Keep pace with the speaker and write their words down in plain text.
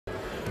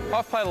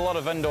I've played a lot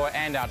of indoor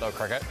and outdoor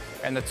cricket,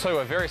 and the two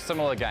are very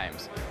similar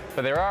games.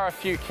 But there are a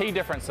few key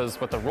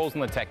differences with the rules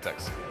and the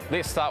tactics.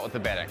 Let's start with the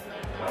batting.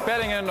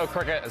 Batting in indoor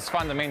cricket is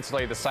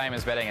fundamentally the same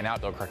as batting in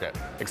outdoor cricket,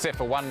 except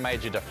for one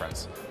major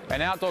difference.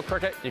 In outdoor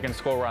cricket, you can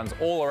score runs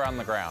all around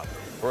the ground,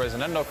 whereas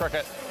in indoor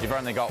cricket, you've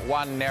only got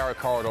one narrow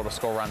corridor to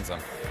score runs in.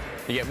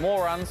 You get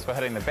more runs for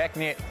hitting the back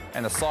net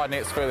and the side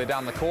nets further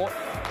down the court,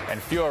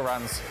 and fewer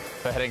runs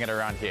for hitting it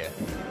around here.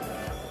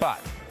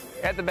 But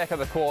at the back of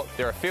the court,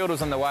 there are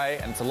fielders in the way,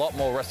 and it's a lot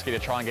more risky to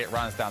try and get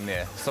runs down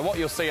there. So what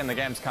you'll see in the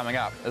games coming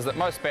up is that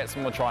most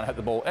batsmen will try and hit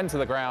the ball into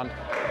the ground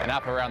and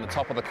up around the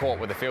top of the court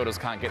where the fielders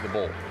can't get the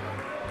ball.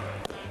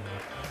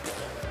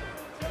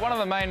 One of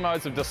the main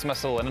modes of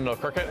dismissal in indoor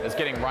cricket is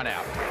getting run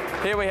out.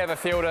 Here we have a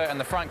fielder in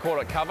the front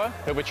court at cover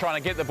who'll be trying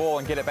to get the ball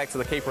and get it back to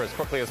the keeper as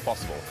quickly as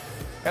possible.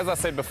 As I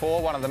said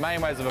before, one of the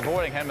main ways of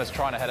avoiding him is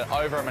trying to hit it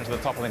over him into the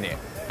top of the net.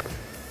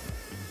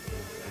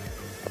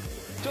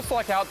 Just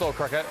like outdoor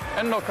cricket,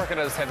 indoor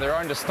cricketers have their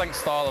own distinct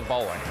style of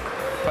bowling.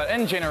 But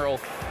in general,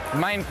 the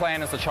main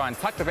plan is to try and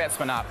tuck the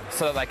batsman up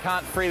so that they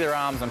can't free their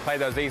arms and play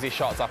those easy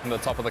shots up into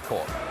the top of the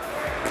court.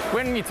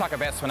 When you tuck a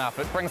batsman up,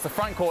 it brings the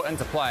front court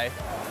into play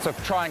to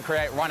try and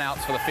create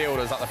run-outs for the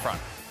fielders up the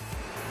front.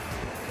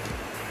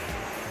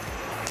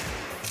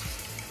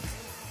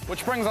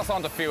 Which brings us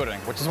on to fielding,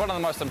 which is one of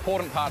the most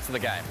important parts of the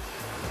game.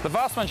 The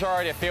vast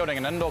majority of fielding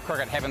in indoor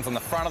cricket happens in the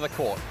front of the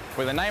court,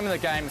 where the name of the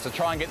game is to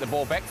try and get the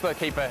ball back to the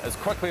keeper as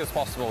quickly as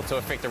possible to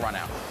effect a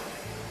run-out.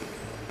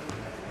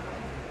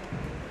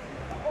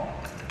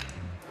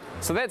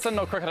 So that's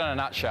indoor cricket in a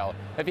nutshell.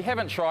 If you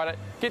haven't tried it,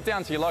 get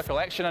down to your local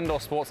Action Indoor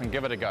Sports and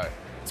give it a go.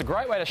 It's a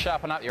great way to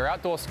sharpen up your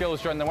outdoor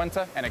skills during the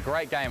winter and a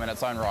great game in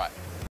its own right.